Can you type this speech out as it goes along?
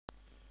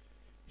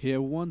Hey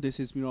everyone, this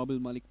is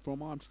Malik from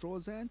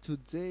Armstrongs, and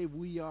today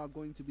we are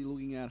going to be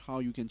looking at how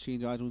you can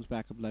change iTunes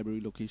backup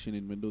library location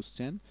in Windows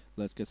 10.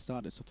 Let's get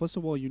started. So first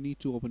of all, you need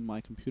to open My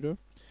Computer,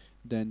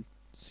 then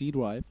C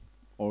drive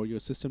or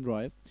your system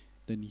drive,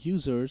 then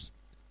users,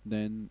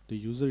 then the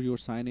user you're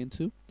signed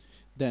into.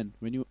 Then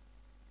when you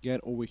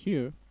get over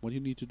here, what you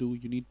need to do,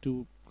 you need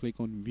to click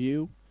on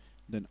View,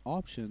 then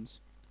Options,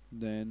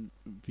 then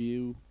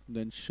View,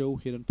 then Show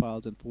Hidden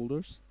Files and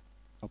Folders.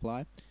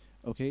 Apply.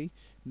 Okay.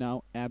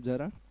 Now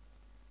AppData.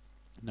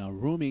 Now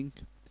roaming,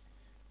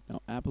 now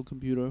Apple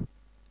Computer,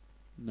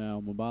 now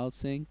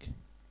MobileSync,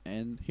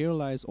 and here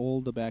lies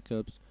all the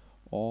backups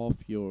of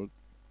your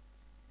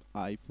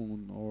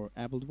iPhone or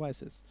Apple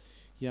devices.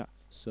 Yeah,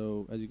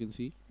 so as you can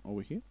see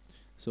over here,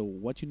 so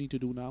what you need to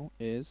do now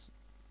is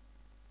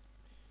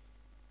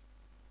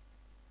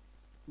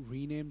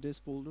rename this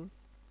folder.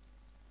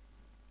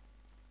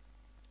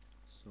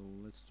 So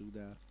let's do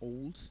that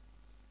old,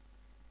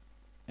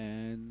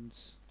 and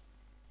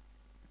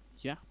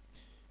yeah,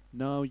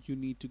 now you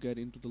need to get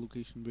into the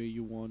location where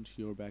you want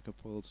your backup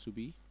files to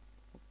be,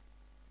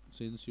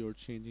 since you're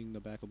changing the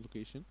backup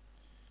location.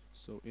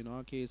 So in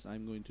our case,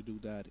 I'm going to do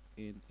that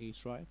in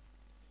H drive.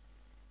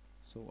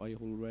 So I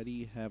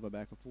already have a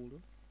backup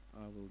folder.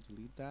 I will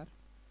delete that.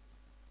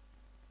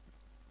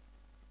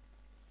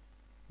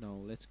 Now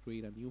let's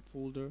create a new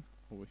folder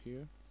over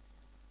here.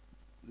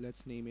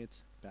 Let's name it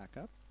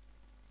backup,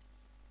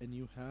 and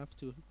you have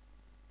to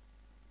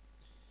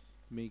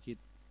make it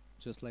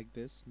just like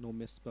this, no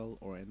misspell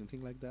or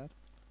anything like that.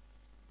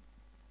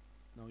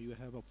 Now you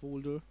have a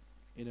folder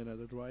in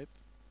another drive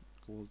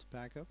called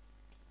backup.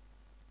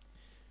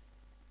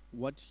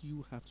 What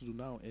you have to do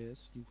now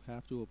is you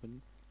have to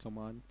open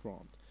command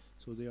prompt.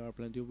 So there are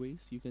plenty of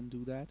ways you can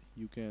do that.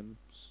 You can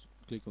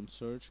click on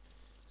search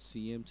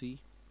CMT.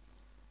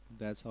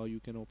 That's how you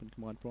can open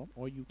command prompt,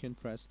 or you can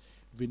press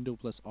window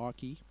plus R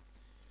key.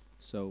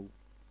 So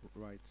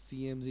write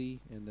CMZ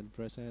and then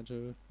press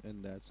enter,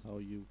 and that's how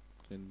you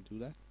can do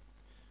that.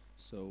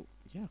 So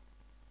yeah,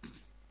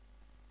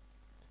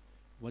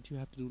 what you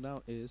have to do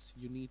now is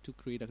you need to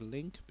create a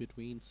link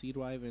between C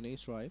drive and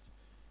H drive,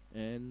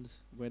 and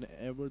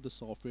whenever the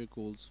software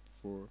calls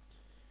for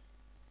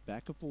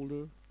backup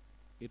folder,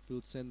 it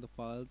will send the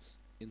files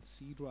in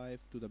C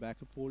drive to the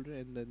backup folder,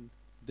 and then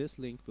this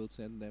link will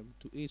send them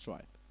to H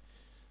drive.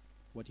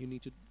 What you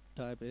need to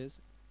type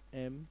is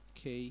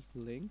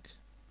mklink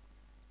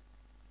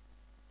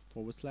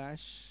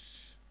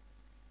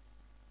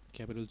 /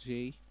 capital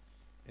J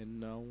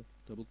and now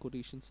double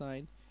quotation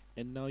sign,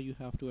 and now you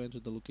have to enter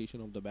the location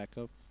of the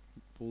backup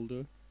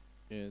folder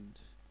and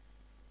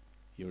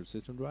your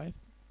system drive.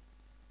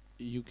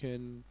 You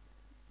can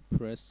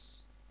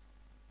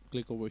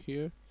click over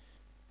here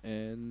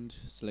and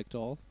select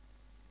all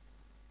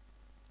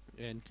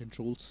and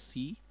control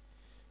C,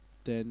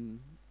 then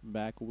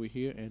back over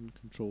here and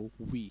control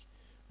V.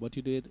 What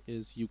you did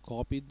is you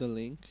copied the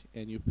link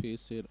and you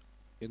paste it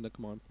in the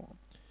command prompt.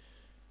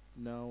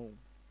 Now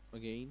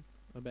again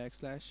a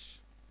backslash,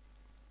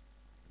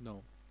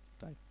 no,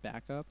 type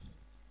backup,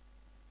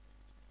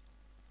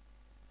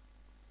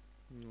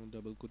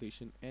 double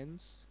quotation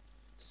ends,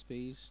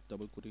 space,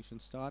 double quotation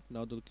start.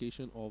 Now the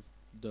location of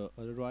the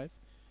other drive,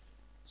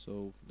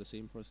 so the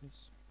same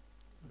process,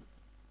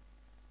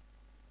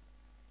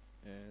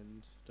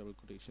 and double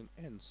quotation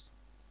ends.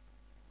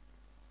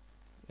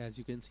 As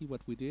you can see,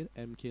 what we did,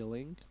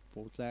 mklink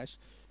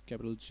 /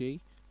 capital J,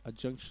 a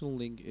junction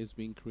link is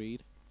being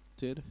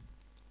created.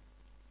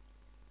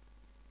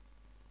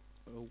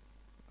 Oh,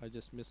 I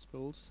just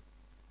misspelled.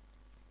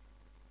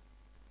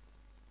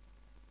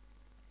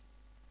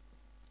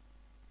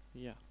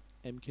 Yeah,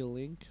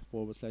 mklink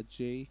 /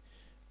 J,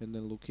 and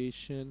then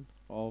location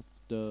of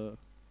the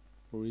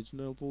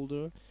original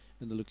folder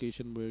and the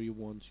location where you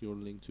want your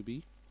link to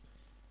be.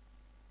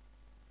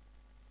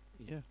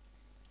 Yeah,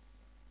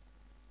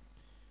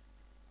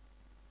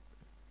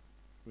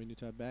 when you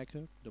type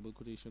backup, double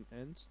quotation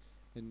ends,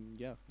 and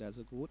yeah, that's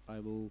a code. I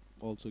will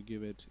also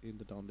give it in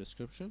the down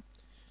description.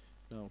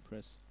 Now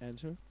press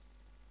enter.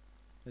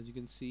 As you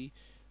can see,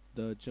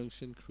 the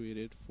junction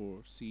created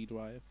for C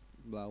drive,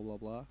 blah blah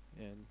blah,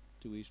 and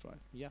to H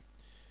drive. Yeah,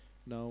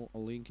 now a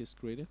link is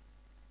created.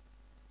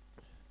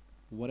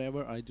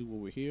 Whatever I do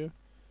over here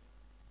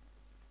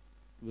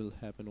will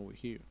happen over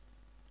here.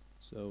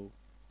 So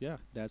yeah,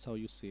 that's how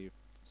you save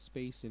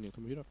space in your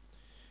computer.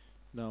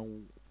 Now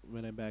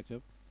when I back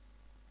up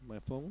my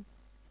phone,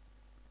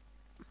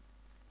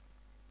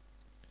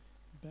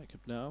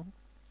 backup now,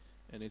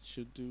 and it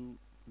should do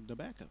the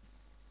backup.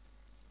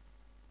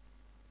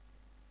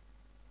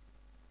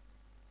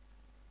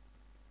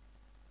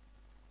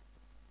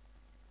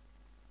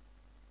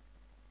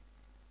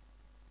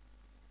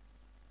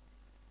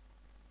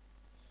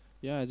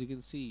 Yeah, as you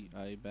can see,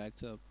 I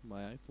backed up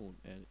my iPhone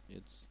and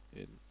it's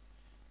in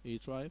A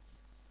drive.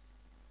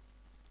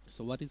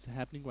 So what is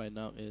happening right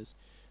now is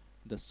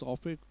the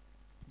software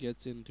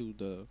gets into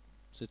the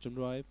system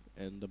drive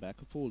and the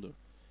backup folder,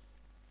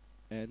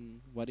 and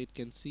what it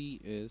can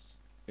see is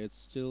it's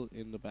still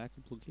in the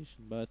backup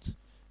location, but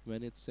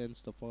when it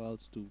sends the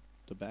files to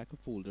the backup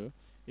folder,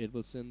 it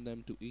will send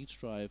them to each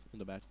drive in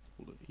the backup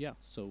folder. Yeah,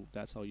 so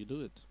that's how you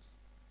do it.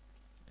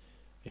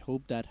 I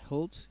hope that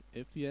helped.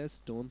 If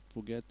yes, don't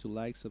forget to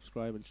like,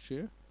 subscribe, and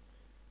share.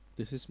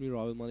 This is me,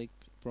 Rahul Malik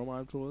from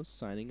Armtros,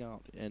 signing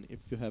out. And if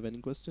you have any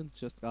questions,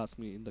 just ask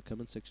me in the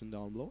comment section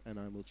down below, and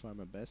I will try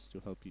my best to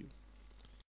help you.